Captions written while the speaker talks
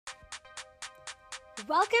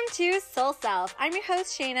Welcome to Soul Self. I'm your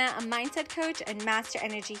host, Shayna, a mindset coach and master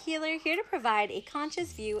energy healer, here to provide a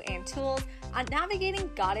conscious view and tools on navigating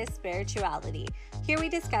goddess spirituality. Here we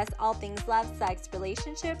discuss all things love, sex,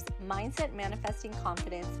 relationships, mindset, manifesting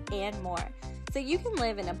confidence, and more. So you can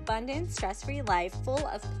live an abundant, stress-free life full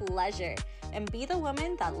of pleasure and be the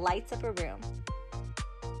woman that lights up a room.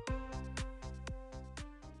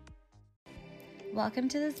 Welcome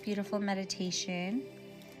to this beautiful meditation.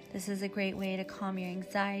 This is a great way to calm your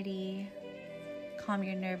anxiety, calm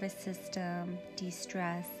your nervous system,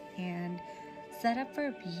 de-stress, and set up for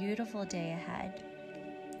a beautiful day ahead.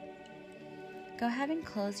 Go ahead and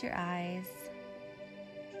close your eyes.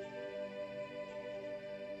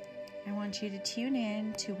 I want you to tune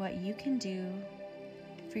in to what you can do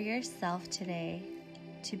for yourself today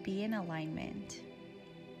to be in alignment.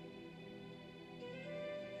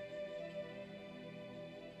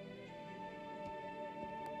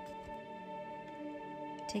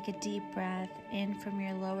 Take a deep breath in from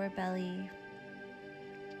your lower belly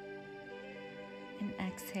and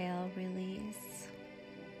exhale, release.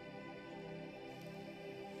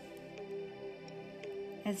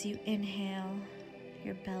 As you inhale,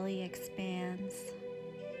 your belly expands.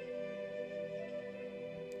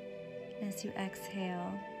 As you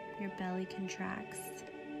exhale, your belly contracts.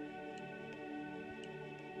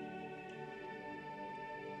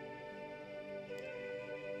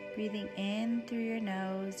 Breathing in through your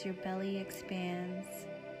nose, your belly expands.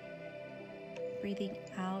 Breathing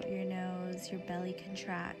out your nose, your belly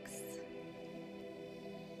contracts.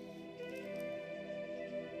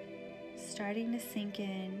 Starting to sink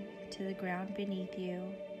in to the ground beneath you.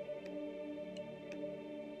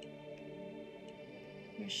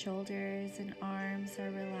 Your shoulders and arms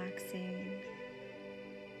are relaxing.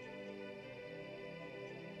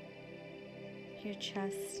 Your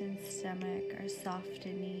chest and stomach are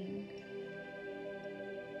softening.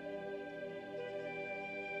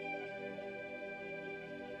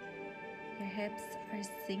 Your hips are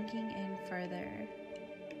sinking in further.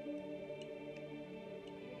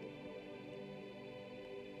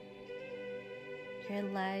 Your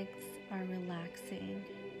legs are relaxing.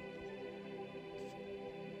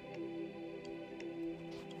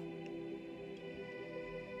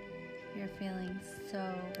 You're feeling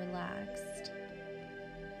so relaxed.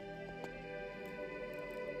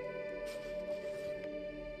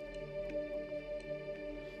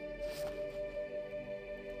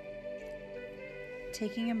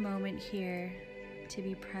 Taking a moment here to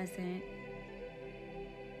be present,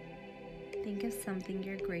 think of something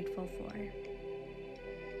you're grateful for.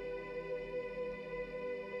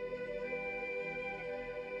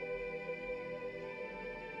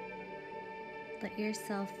 Let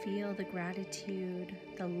yourself feel the gratitude,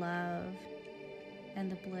 the love,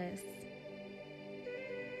 and the bliss.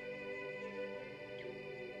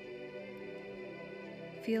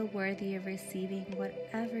 Feel worthy of receiving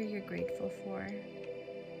whatever you're grateful for.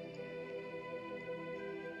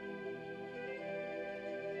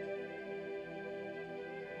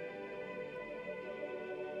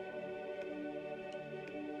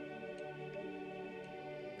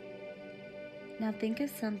 Now think of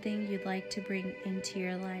something you'd like to bring into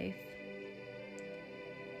your life.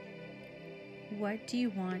 What do you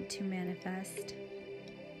want to manifest?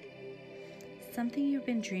 Something you've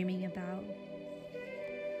been dreaming about.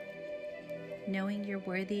 Knowing you're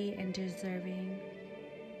worthy and deserving.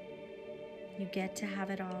 You get to have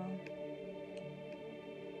it all.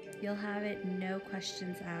 You'll have it, no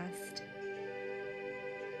questions asked.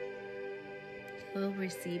 You'll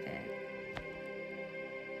receive it.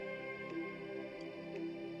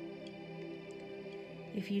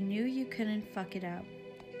 If you knew you couldn't fuck it up,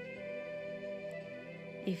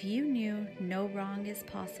 if you knew no wrong is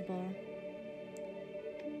possible,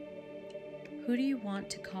 who do you want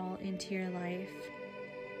to call into your life?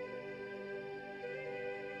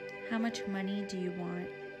 How much money do you want?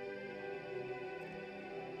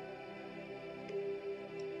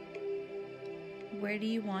 Where do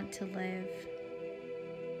you want to live?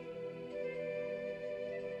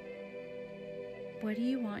 What do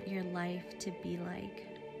you want your life to be like?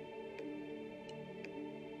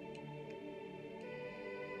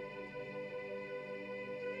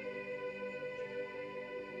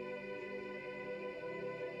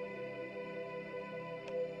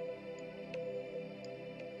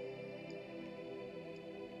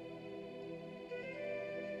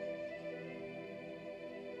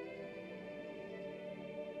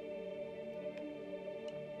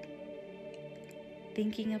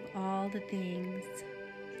 Thinking of all the things,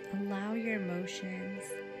 allow your emotions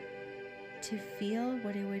to feel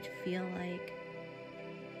what it would feel like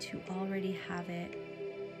to already have it.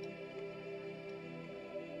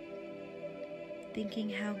 thinking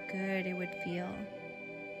how good it would feel,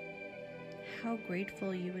 how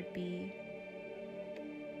grateful you would be,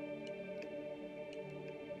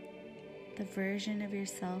 the version of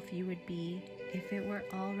yourself you would be if it were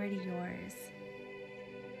already yours.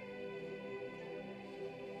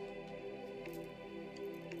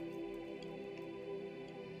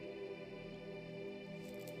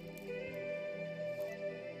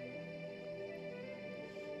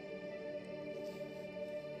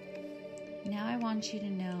 Now I want you to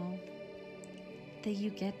know that you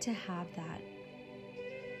get to have that.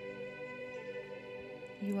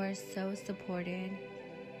 You are so supported.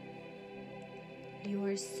 You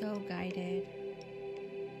are so guided.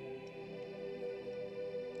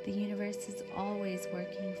 The universe is always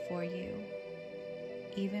working for you,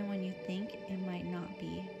 even when you think it might not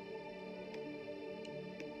be.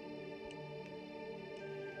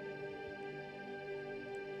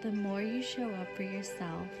 The more you show up for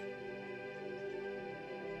yourself,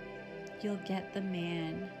 you'll get the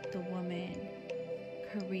man, the woman,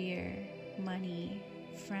 career, money,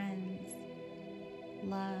 friends,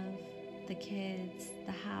 love, the kids,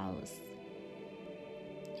 the house.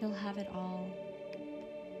 You'll have it all.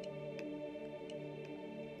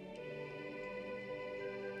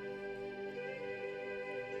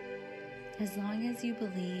 As long as you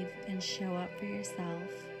believe and show up for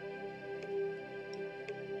yourself,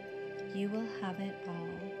 you will have it all.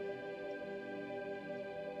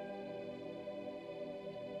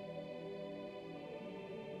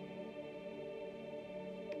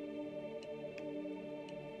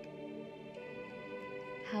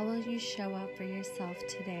 How will you show up for yourself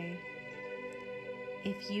today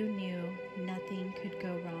if you knew nothing could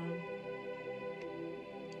go wrong?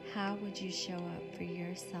 How would you show up for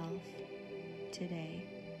yourself today?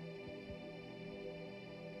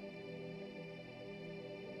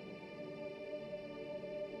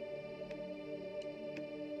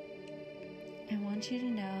 I want you to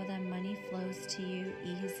know that money flows to you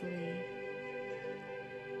easily.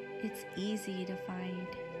 It's easy to find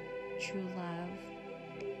true love.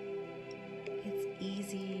 It's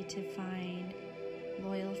easy to find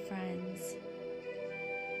loyal friends.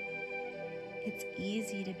 It's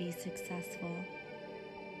easy to be successful.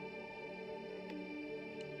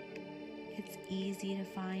 It's easy to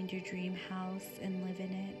find your dream house and live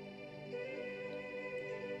in it.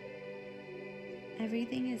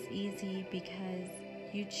 Everything is easy because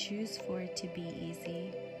you choose for it to be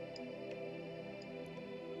easy.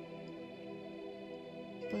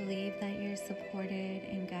 Believe that you're supported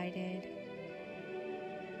and guided,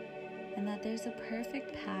 and that there's a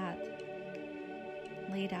perfect path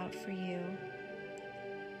laid out for you,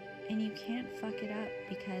 and you can't fuck it up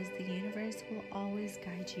because the universe will always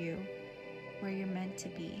guide you where you're meant to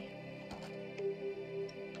be.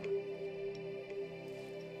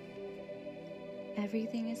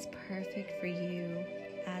 Everything is perfect for you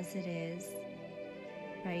as it is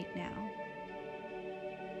right now.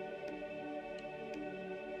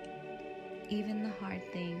 Even the hard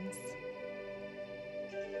things.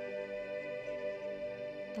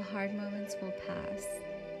 The hard moments will pass.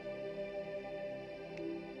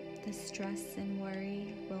 The stress and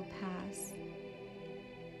worry will pass.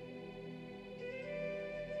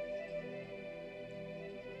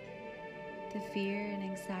 The fear and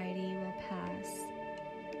anxiety will pass.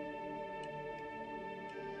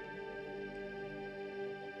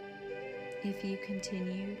 If you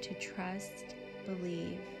continue to trust,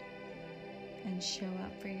 believe, and show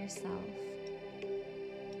up for yourself.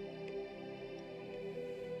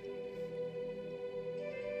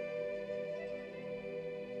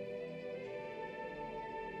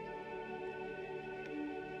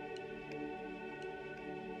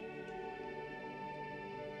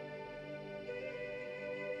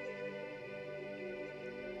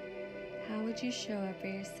 How would you show up for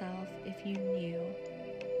yourself if you knew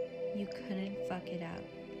you couldn't fuck it up?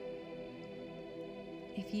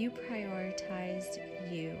 If you prioritized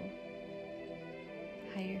you,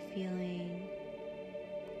 how you're feeling,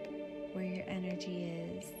 where your energy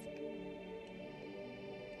is,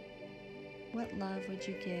 what love would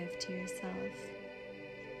you give to yourself?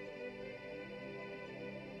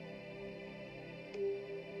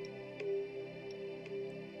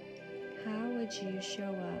 How would you show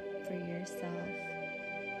up for yourself?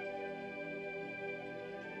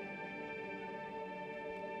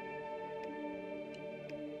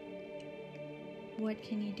 What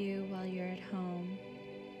can you do while you're at home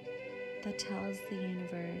that tells the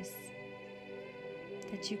universe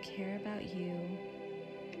that you care about you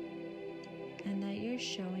and that you're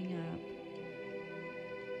showing up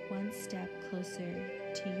one step closer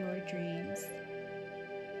to your dreams?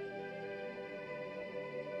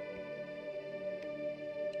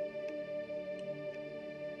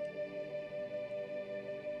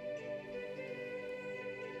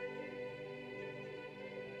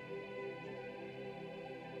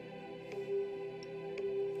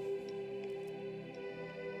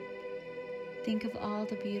 Think of all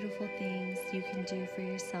the beautiful things you can do for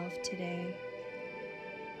yourself today,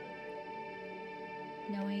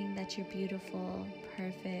 knowing that you're beautiful,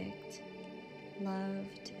 perfect,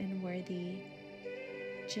 loved, and worthy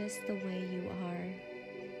just the way you are.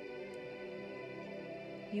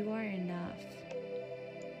 You are enough,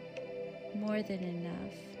 more than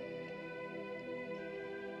enough.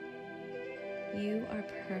 You are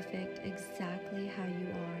perfect exactly how you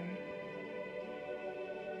are.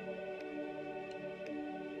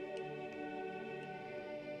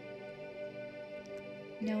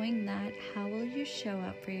 Knowing that, how will you show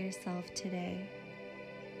up for yourself today?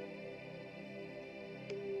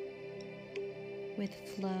 With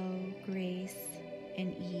flow, grace,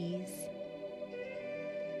 and ease.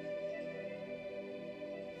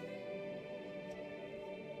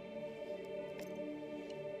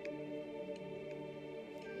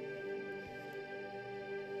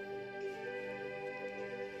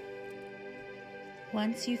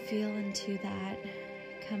 Once you feel into that,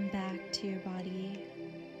 come back to your body.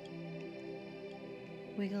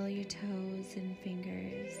 Wiggle your toes and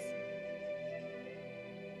fingers.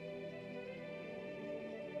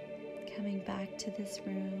 Coming back to this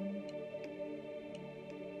room.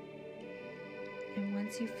 And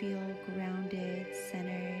once you feel grounded,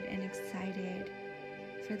 centered, and excited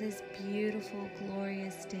for this beautiful,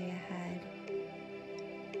 glorious day ahead,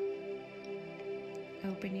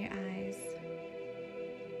 open your eyes.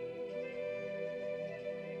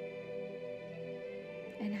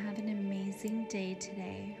 And have an amazing day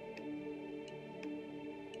today.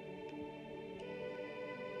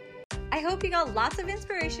 I hope you got lots of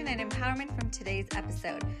inspiration and empowerment from today's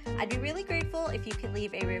episode. I'd be really grateful if you could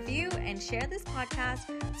leave a review and share this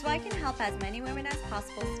podcast so I can help as many women as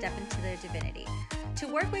possible step into their divinity. To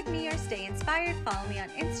work with me or stay inspired, follow me on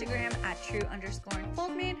Instagram at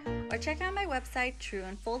true_unfoldment or check out my website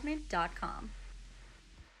trueunfoldment.com.